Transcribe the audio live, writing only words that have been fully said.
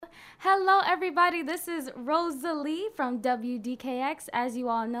Hello, everybody. This is Rosalie from WDKX. As you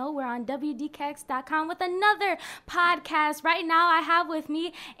all know, we're on WDKX.com with another podcast. Right now, I have with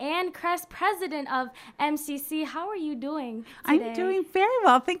me Kress, president of MCC. How are you doing today? I'm doing very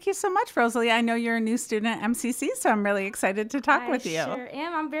well. Thank you so much, Rosalie. I know you're a new student at MCC, so I'm really excited to talk with you. I sure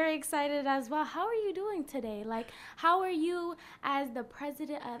am. I'm very excited as well. How are you doing today? How are you as the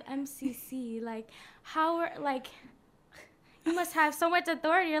president of MCC? You must have so much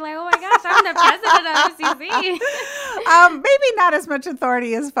authority. You're like, oh my gosh, I'm the president of MCC. Maybe not as much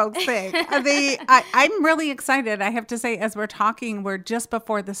authority as folks think. I'm really excited. I have to say, as we're talking, we're just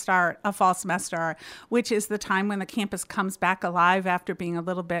before the start of fall semester, which is the time when the campus comes back alive after being a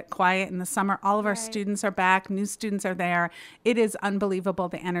little bit quiet in the summer. All of our students are back. New students are there. It is unbelievable,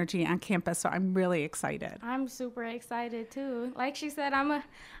 the energy on campus. So I'm really excited. I'm super excited too. Like she said, I'm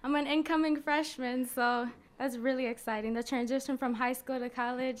an incoming freshman, so that's really exciting. The transition from high school to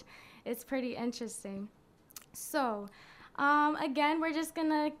college, it's pretty interesting. So, again, we're just going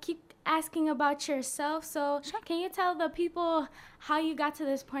to keep asking about yourself. So Can you tell the people how you got to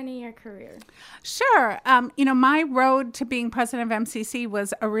this point in your career? Sure. My road to being president of MCC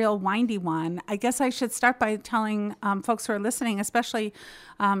was a real windy one. I guess I should start by telling folks who are listening, especially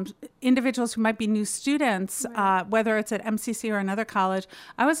individuals who might be new students, whether it's at MCC or another college.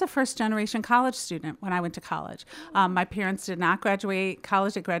 I was a first-generation college student when I went to college. My parents did not graduate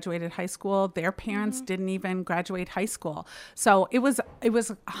college. They graduated high school. Their parents didn't even graduate high school. So it was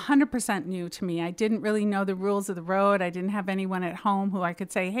 100% new to me. I didn't really know the rules of the road. I didn't have anyone at home who I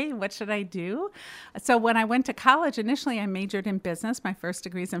could say, hey, what should I do? So when I went to college, initially I majored in business. My first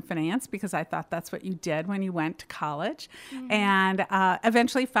degree is in finance because I thought that's what you did when you went to college. And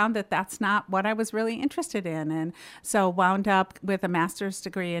eventually found that that's not what I was really interested in. And so wound up with a master's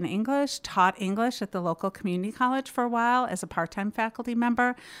degree in English, taught English at the local community college for a while as a part-time faculty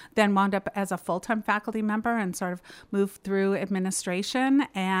member, then wound up as a full-time faculty member and sort of moved through administration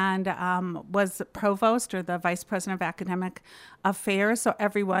and was provost or the vice president of academic affairs. So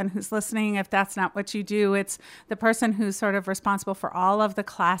everyone who's listening, if that's not what you do, it's the person who's sort of responsible for all of the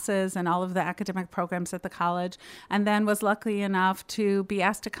classes and all of the academic programs at the college, and then was lucky enough to be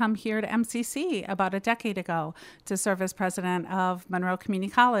asked to come here to MCC about a decade ago to serve as president of Monroe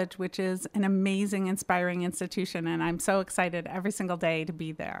Community College, which is an amazing, inspiring institution, and I'm so excited every single day to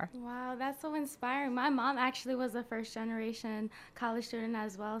be there. Wow, that's so inspiring. My mom actually was a first-generation college student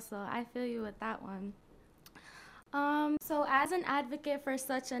as well, so I feel you with that one. So as an advocate for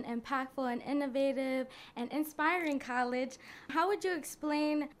such an impactful and innovative and inspiring college, how would you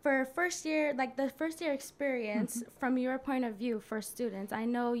explain for first year, the first year experience from your point of view for students? I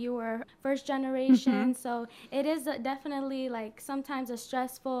know you were first generation, so it is definitely sometimes a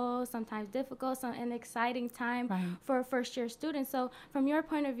stressful, sometimes difficult, an exciting time for first year students. So from your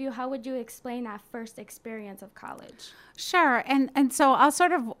point of view, how would you explain that first experience of college? Sure. And so I'll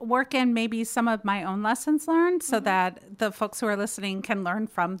sort of work in maybe some of my own lessons learned so that the folks who are listening can learn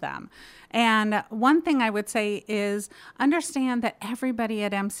from them. And one thing I would say is understand that everybody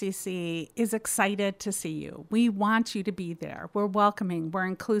at MCC is excited to see you. We want you to be there. We're welcoming. We're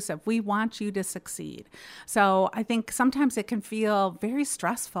inclusive. We want you to succeed. So I think sometimes it can feel very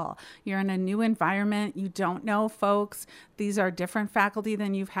stressful. You're in a new environment. You don't know folks. These are different faculty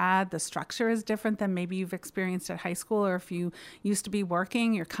than you've had. The structure is different than maybe you've experienced at high school, or if you used to be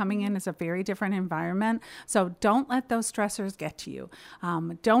working, you're coming in as a very different environment. So don't let those stressors get to you.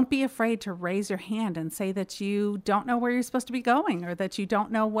 Don't be afraid to raise your hand and say that you don't know where you're supposed to be going, or that you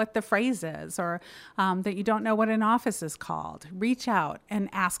don't know what the phrase is, or that you don't know what an office is called. Reach out and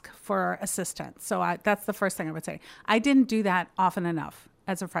ask for assistance. So that's the first thing I would say. I didn't do that often enough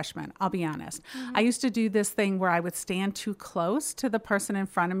as a freshman, I'll be honest. I used to do this thing where I would stand too close to the person in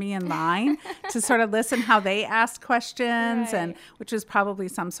front of me in line to sort of listen how they asked questions, and which was probably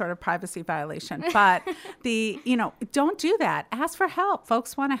some sort of privacy violation. But don't do that. Ask for help.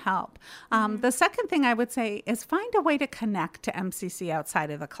 Folks want to help. The second thing I would say is find a way to connect to MCC outside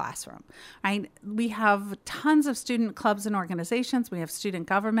of the classroom. Right? We have tons of student clubs and organizations. We have student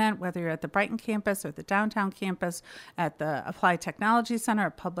government, whether you're at the Brighton campus or the downtown campus, at the Applied Technology Center, a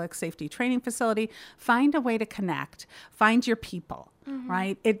public safety training facility. Find a way to connect. Find your people,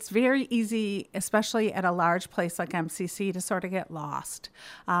 right? It's very easy, especially at a large place like MCC, to sort of get lost.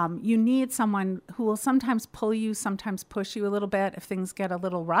 You need someone who will sometimes pull you, sometimes push you a little bit if things get a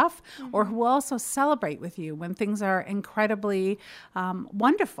little rough, or who will also celebrate with you when things are incredibly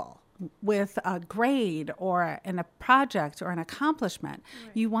wonderful. with a grade or in a project or an accomplishment.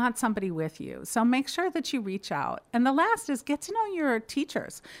 Right. You want somebody with you. So make sure that you reach out. And the last is get to know your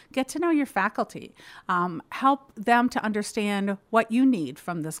teachers, get to know your faculty, help them to understand what you need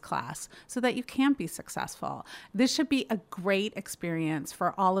from this class so that you can be successful. This should be a great experience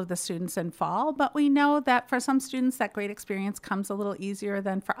for all of the students in fall, but we know that for some students that great experience comes a little easier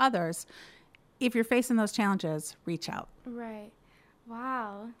than for others. If you're facing those challenges, reach out. Right.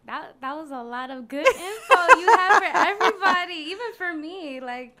 Wow, that was a lot of good info you have for everybody, even for me.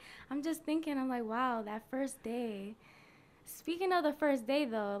 Like, I'm just thinking, I'm like, wow, that first day. Speaking of the first day,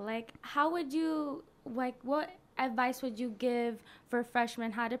 though, like, how would you, like, what advice would you give for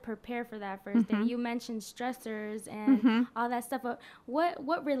freshmen how to prepare for that first day? You mentioned stressors and all that stuff, but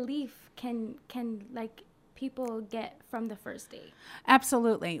what relief can like people get from the first day?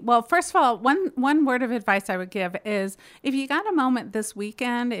 Absolutely. Well, first of all, one word of advice I would give is if you got a moment this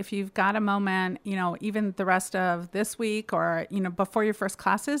weekend, if you've got a moment, even the rest of this week or, before your first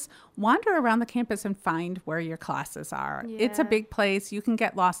classes, wander around the campus and find where your classes are. Yeah. It's a big place. You can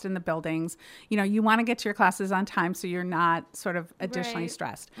get lost in the buildings. You want to get to your classes on time so you're not sort of additionally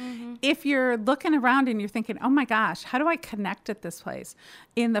stressed. If you're looking around and you're thinking, oh my gosh, how do I connect at this place?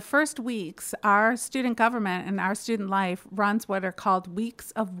 In the first weeks, our student government and our student life runs what are called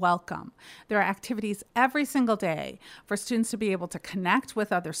weeks of welcome. There are activities every single day for students to be able to connect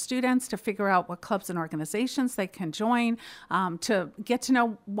with other students, to figure out what clubs and organizations they can join, to get to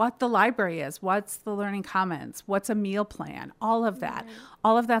know what the library is, what's the Learning Commons, what's a meal plan, all of that. Right.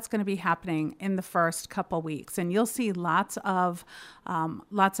 All of that's going to be happening in the first couple weeks. And you'll see lots of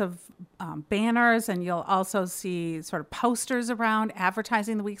banners, and you'll also see sort of posters around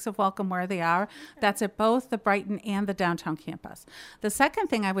advertising the weeks of welcome where they are. Okay. That's at both the Brighton and the downtown campus. The second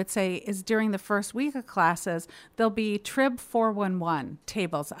thing I would say is during the first week of classes, there'll be Trib 411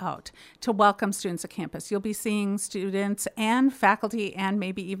 tables out to welcome students to campus. You'll be seeing students and faculty and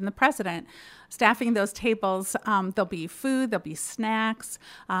maybe even the president staffing those tables. There'll be food, there'll be snacks,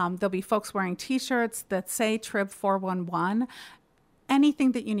 there'll be folks wearing T-shirts that say Trib 411.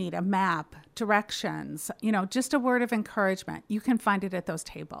 Anything that you need, a map, directions, just a word of encouragement, you can find it at those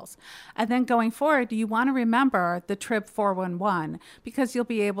tables. And then going forward, you want to remember the Trib 411 because you'll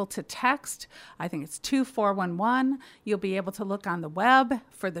be able to text, I think it's 2411. You'll be able to look on the web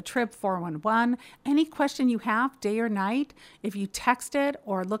for the Trib 411. Any question you have, day or night, if you text it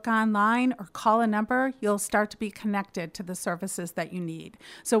or look online or call a number, you'll start to be connected to the services that you need.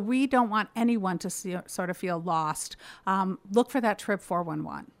 So we don't want anyone to sort of feel lost. Look for that Trib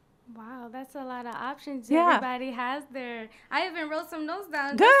 411. Wow, that's a lot of options everybody has there. I even wrote some notes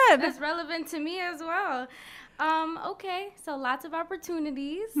down. Good. That's relevant to me as well. Okay, so lots of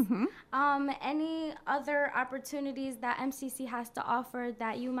opportunities. Any other opportunities that MCC has to offer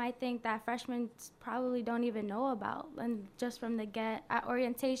that you might think that freshmen probably don't even know about? And just from the get at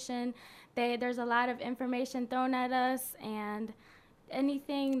orientation, there's a lot of information thrown at us, and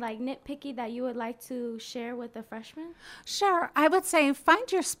anything like nitpicky that you would like to share with the freshmen? Sure. I would say find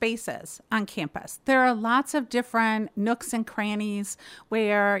your spaces on campus. There are lots of different nooks and crannies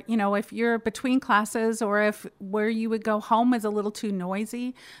where, if you're between classes or if where you would go home is a little too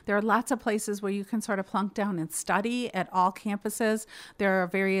noisy, there are lots of places where you can sort of plunk down and study at all campuses. There are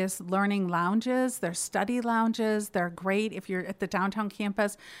various learning lounges. There's study lounges. They're great. If you're at the downtown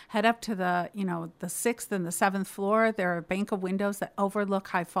campus, head up to the 6th and the 7th floor. There are a bank of windows that overlook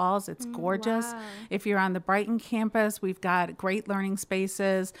High Falls. It's gorgeous. Wow. If you're on the Brighton campus, we've got great learning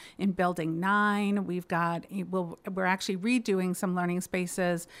spaces in Building 9. We're actually redoing some learning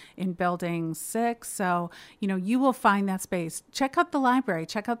spaces in Building 6. So, you will find that space. Check out the library.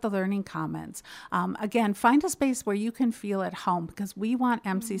 Check out the Learning Commons. Again, find a space where you can feel at home because we want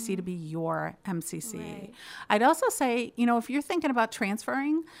MCC to be your MCC. Right. I'd also say, if you're thinking about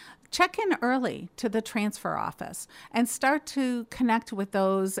transferring, check in early to the transfer office and start to connect with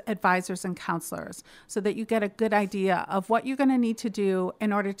those advisors and counselors so that you get a good idea of what you're going to need to do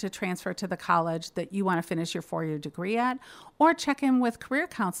in order to transfer to the college that you want to finish your 4-year degree at, or check in with career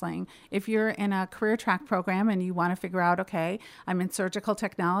counseling if you're in a career track program and you want to figure out, okay, I'm in surgical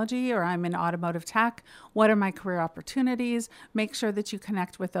technology or I'm in automotive tech. What are my career opportunities? Make sure that you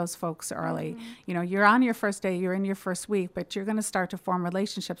connect with those folks early. You're on your first day, you're in your first week, but you're going to start to form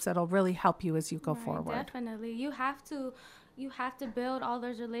relationships that'll really help you as you go forward. Definitely. You have to build all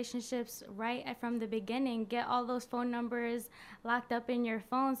those relationships right from the beginning. Get all those phone numbers locked up in your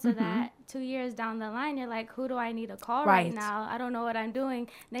phone so that 2 years down the line, you're like, who do I need to call right now? I don't know what I'm doing.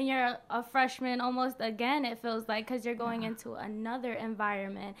 Then you're a freshman almost again, it feels like, because you're going into another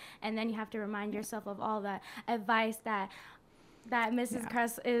environment. And then you have to remind yourself of all that advice that that Mrs.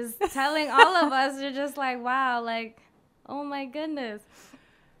 Kress is telling all of us. You're just like, wow, like, oh my goodness.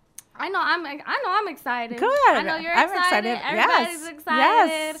 I know I'm excited. Good. I know you're excited. Everybody's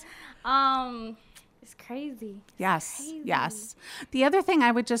excited. Yes. It's crazy. Yes, yes. The other thing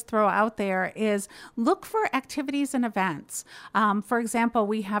I would just throw out there is look for activities and events. For example,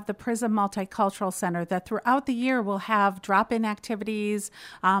 we have the PRISM Multicultural Center that throughout the year will have drop-in activities.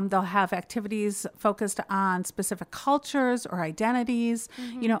 They'll have activities focused on specific cultures or identities.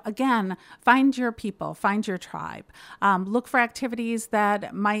 You know, again, find your people, find your tribe. Look for activities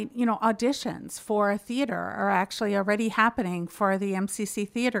that might, you know, auditions for theater are actually already happening for the MCC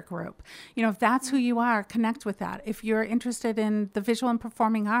theater group. You know, if that's who you are, connect with that. If you're interested in the visual and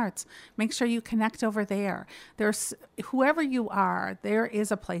performing arts, make sure you connect over there. There's whoever you are, there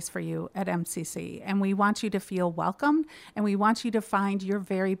is a place for you at MCC, and we want you to feel welcomed, and we want you to find your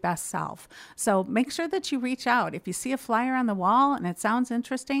very best self. So make sure that you reach out. If you see a flyer on the wall and it sounds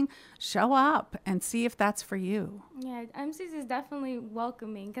interesting, show up and see if that's for you. Yeah, MCC is definitely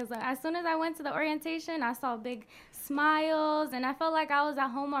welcoming because as soon as I went to the orientation, I saw big smiles and I felt like I was at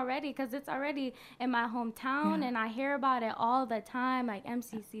home already because it's already in my hometown and I hear about it all the time, like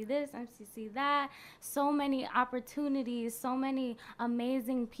MCC this, MCC that, so many opportunities, so many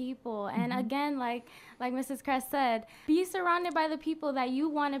amazing people. And again, like Mrs. Kress said, be surrounded by the people that you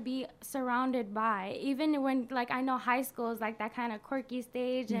want to be surrounded by. Even when, like, I know high school is like that kind of quirky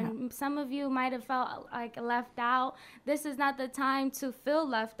stage and some of you might have felt like left out. This is not the time to feel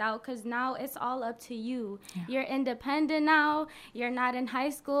left out because now it's all up to you. You're independent now. You're not in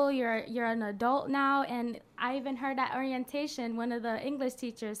high school. You're an adult now. And I even heard at orientation, one of the English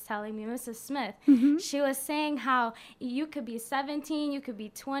teachers telling me, Mrs. Smith, she was saying how you could be 17, you could be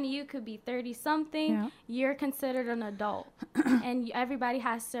 20, you could be 30-something. You're considered an adult. And everybody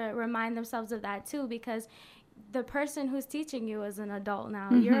has to remind themselves of that, too, because the person who's teaching you is an adult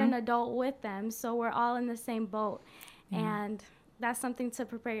now. You're an adult with them, so we're all in the same boat. And that's something to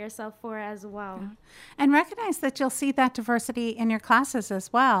prepare yourself for as well. And recognize that you'll see that diversity in your classes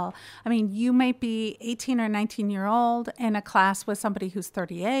as well. I mean, you might be 18 or 19-year-old in a class with somebody who's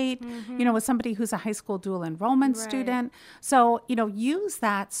 38, you know, with somebody who's a high school dual enrollment student. So, you know, use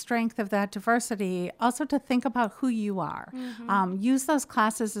that strength of that diversity also to think about who you are. Use those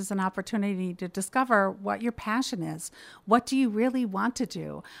classes as an opportunity to discover what your passion is. What do you really want to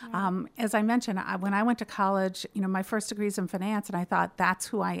do? As I mentioned, when I went to college, you know, my first degree is in finance, and I thought, that's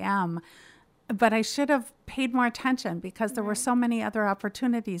who I am. But I should have paid more attention because there were so many other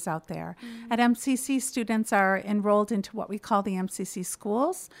opportunities out there. At MCC, students are enrolled into what we call the MCC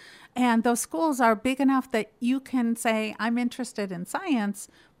schools. And those schools are big enough that you can say, I'm interested in science,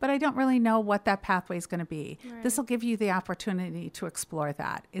 but I don't really know what that pathway is going to be. This will give you the opportunity to explore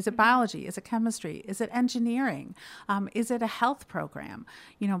that. Is it biology? Is it chemistry? Is it engineering? Is it a health program?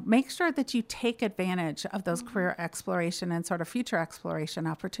 You know, make sure that you take advantage of those career exploration and sort of future exploration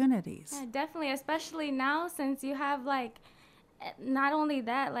opportunities. Yeah, definitely, especially now since you have like, not only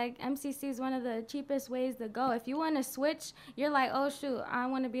that, like MCC is one of the cheapest ways to go. If you want to switch, you're like, oh shoot, I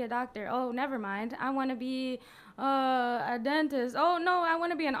want to be a doctor. Oh, never mind. I want to be a dentist. Oh no, I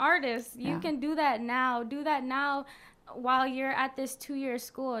want to be an artist. You can do that now. Do that now while you're at this 2-year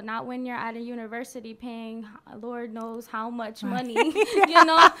school, not when you're at a university paying Lord knows how much money. You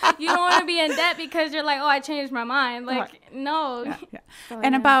know, you don't want to be in debt because you're like, oh, I changed my mind. Like, no. So,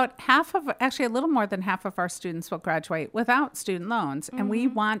 and about half of, actually a little more than half of our students will graduate without student loans. And we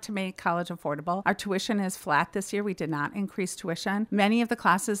want to make college affordable. Our tuition is flat this year. We did not increase tuition. Many of the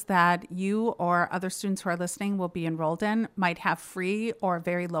classes that you or other students who are listening will be enrolled in might have free or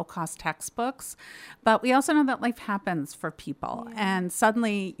very low cost textbooks. But we also know that life happens for people. And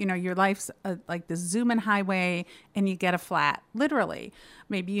suddenly, you know, your life's like the zoom-in highway and you get a flat, literally.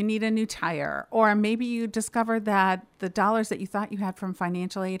 Maybe you need a new tire, or maybe you discover that the dollars that you thought you had from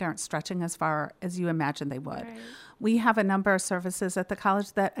financial aid aren't stretching as far as you imagined they would. We have a number of services at the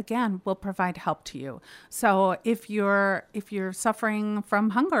college that, again, will provide help to you. So if you're suffering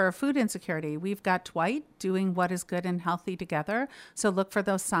from hunger or food insecurity, we've got Dwight doing what is good and healthy together. So look for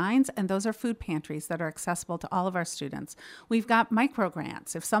those signs, and those are food pantries that are accessible to all of our students. We've got micro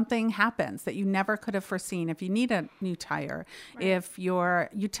grants. If something happens that you never could have foreseen, if you need a new tire, if your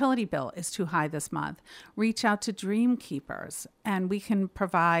utility bill is too high this month, reach out to Dream Keepers, and we can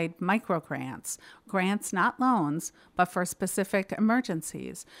provide micro grants grants, not loans, but for specific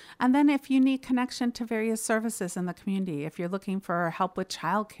emergencies. And then if you need connection to various services in the community, if you're looking for help with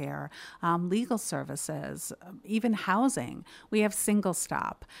childcare, legal services, even housing, we have Single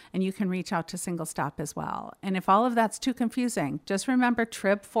Stop, and you can reach out to Single Stop as well. And if all of that's too confusing, just remember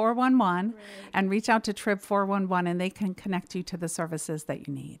TRIB 411 and reach out to TRIB 411, and they can connect you to the services that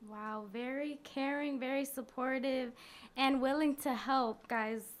you need. Wow, very caring, very supportive, and willing to help,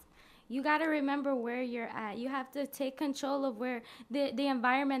 guys. You got to remember where you're at. You have to take control of where the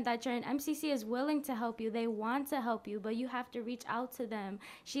environment that you're in. MCC is willing to help you. They want to help you, but you have to reach out to them.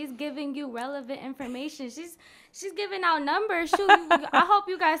 She's giving you relevant information. She's giving out numbers. Shoot, I hope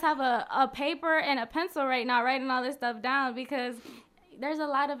you guys have a paper and a pencil right now writing all this stuff down, because there's a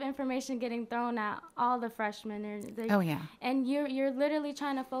lot of information getting thrown at all the freshmen. Oh, yeah. And you're literally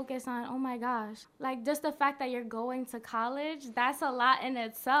trying to focus on, oh, my gosh, like just the fact that you're going to college, that's a lot in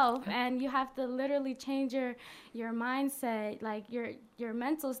itself. And you have to literally change your mindset. Like your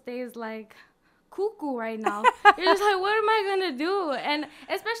mental state is like cuckoo right now. You're just like, what am I going to do? And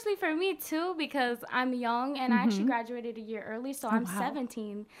especially for me, too, because I'm young and I actually graduated a year early. So I'm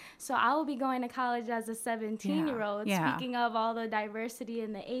 17. So I will be going to college as a 17-year-old. Yeah. Speaking of all the diversity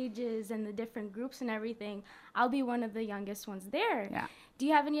and the ages and the different groups and everything, I'll be one of the youngest ones there. Yeah. Do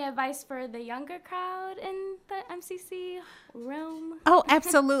you have any advice for the younger crowd in the MCC realm? Oh,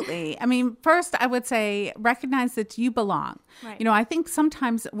 absolutely. I mean, first, I would say recognize that you belong. Right. You know, I think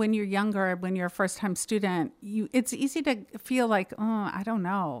sometimes when you're younger, when you're a first-time student, it's easy to feel like, oh, I don't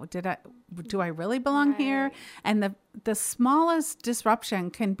know, do I really belong here? And the smallest disruption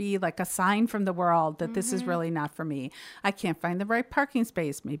can be like a sign from the world that this is really not for me. I can't find the right parking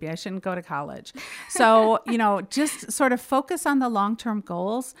space. Maybe I shouldn't go to college. So, you know, just sort of focus on the long-term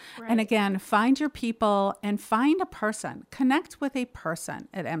goals. And again, find your people and find a person. Connect with a person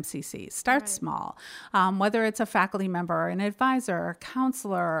at MCC. Start small. Whether it's a faculty member or an advisor or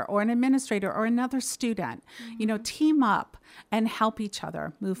counselor or an administrator or another student, you know, team up and help each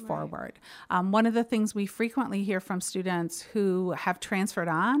other move forward. One of the things we frequently hear from students who have transferred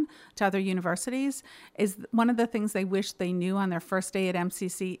on to other universities is one of the things they wish they knew on their first day at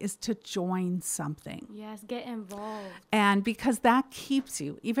MCC is to join something. Yes, get involved. And because that keeps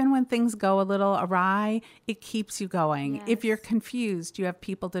you, even when things go a little awry, it keeps you going. Yes. If you're confused, you have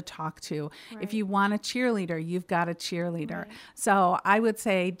people to talk to. If you want a cheerleader, you've got a cheerleader. So I would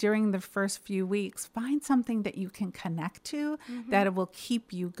say during the first few weeks, find something that you can connect to that it will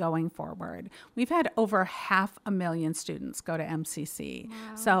keep you going forward. We've had over 500,000 students go to MCC. Wow.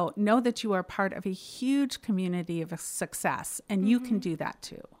 So know that you are part of a huge community of success, and you can do that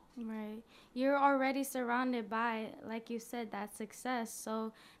too. Right. You're already surrounded by, like you said, that success.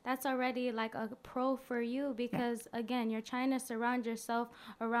 So that's already like a pro for you because, again, you're trying to surround yourself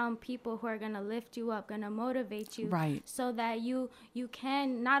around people who are going to lift you up, going to motivate you. Right. So that you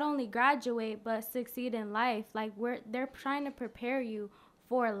can not only graduate but succeed in life. Like they're trying to prepare you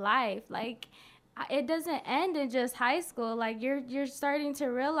for life. Like it doesn't end in just high school. Like you're starting to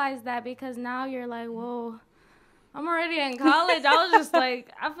realize that because now you're like, whoa, I'm already in college. I was just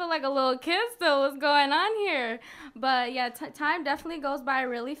like, I feel like a little kid still. What's going on here? But yeah, time definitely goes by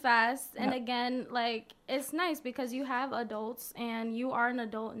really fast. And again, like, it's nice because you have adults and you are an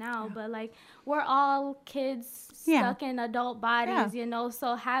adult now. But like, we're all kids stuck in adult bodies, you know?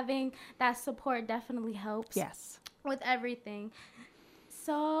 So having that support definitely helps with everything.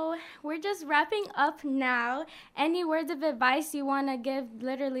 So we're just wrapping up now. Any words of advice you want to give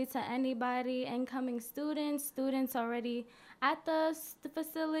literally to anybody, incoming students already at the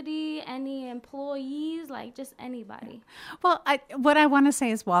facility, any employees, like just anybody? Well, what I want to say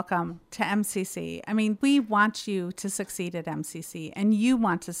is welcome to MCC. I mean, we want you to succeed at MCC, and you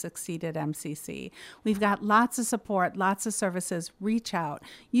want to succeed at MCC. We've got lots of support, lots of services. Reach out.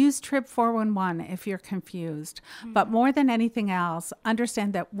 Use TRIB 411 if you're confused. But more than anything else,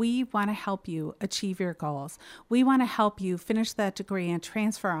 understand that we want to help you achieve your goals. We want to help you finish that degree and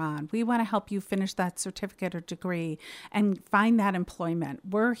transfer on. We want to help you finish that certificate or degree and find that employment.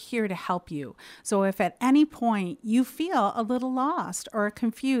 We're here to help you. So if at any point you feel a little lost or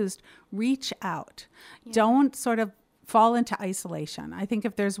confused, reach out. Don't sort of fall into isolation. I think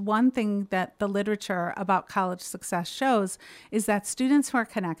if there's one thing that the literature about college success shows is that students who are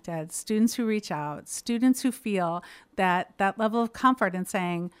connected, students who reach out, students who feel that level of comfort in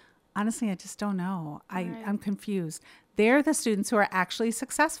saying, honestly, I just don't know. I'm confused. They're the students who are actually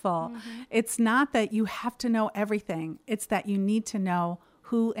successful. It's not that you have to know everything. It's that you need to know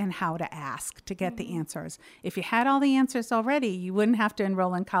who and how to ask to get the answers. If you had all the answers already, you wouldn't have to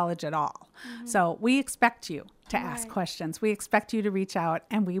enroll in college at all. So we expect you to ask questions. We expect you to reach out,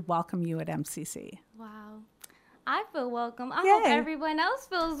 and we welcome you at MCC. Wow. I feel welcome. I Yay. hope everyone else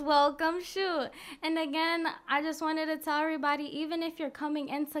feels welcome. Shoot. And again, I just wanted to tell everybody, even if you're coming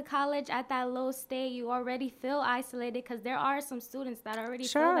into college at that low state, you already feel isolated, because there are some students that already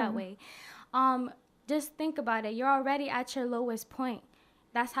feel that way. Just think about it. You're already at your lowest point.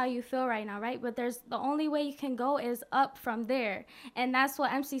 That's how you feel right now, right? But the only way you can go is up from there. And that's what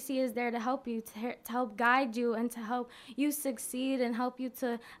MCC is there to help you, to help guide you and to help you succeed and help you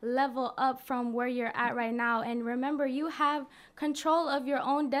to level up from where you're at right now. And remember, you have control of your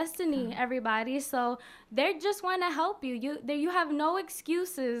own destiny, everybody. So they just want to help you. You have no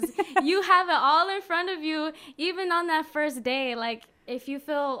excuses. You have it all in front of you, even on that first day. Like, if you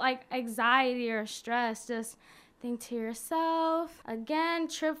feel like anxiety or stress, just think to yourself, again,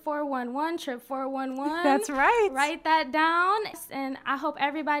 trip 411, trip 411. That's right. Write that down. And I hope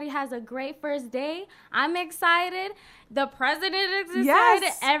everybody has a great first day. I'm excited. The president is excited.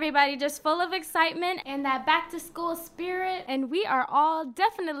 Yes. Everybody just full of excitement and that back to school spirit. And we are all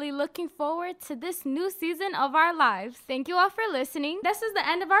definitely looking forward to this new season of our lives. Thank you all for listening. This is the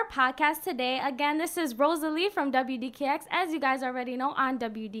end of our podcast today. Again, this is Rosalie from WDKX, as you guys already know, on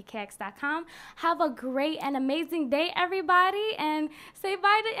WDKX.com. Have a great and amazing day, everybody. And say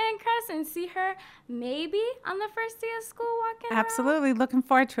bye to Aunt Kress and see her maybe on the first day of school walking around. Absolutely. Looking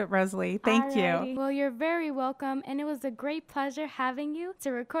forward to it, Rosalie. Thank you. Well, you're very welcome. And it was a great pleasure having you to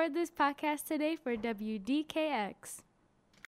record this podcast today for WDKX.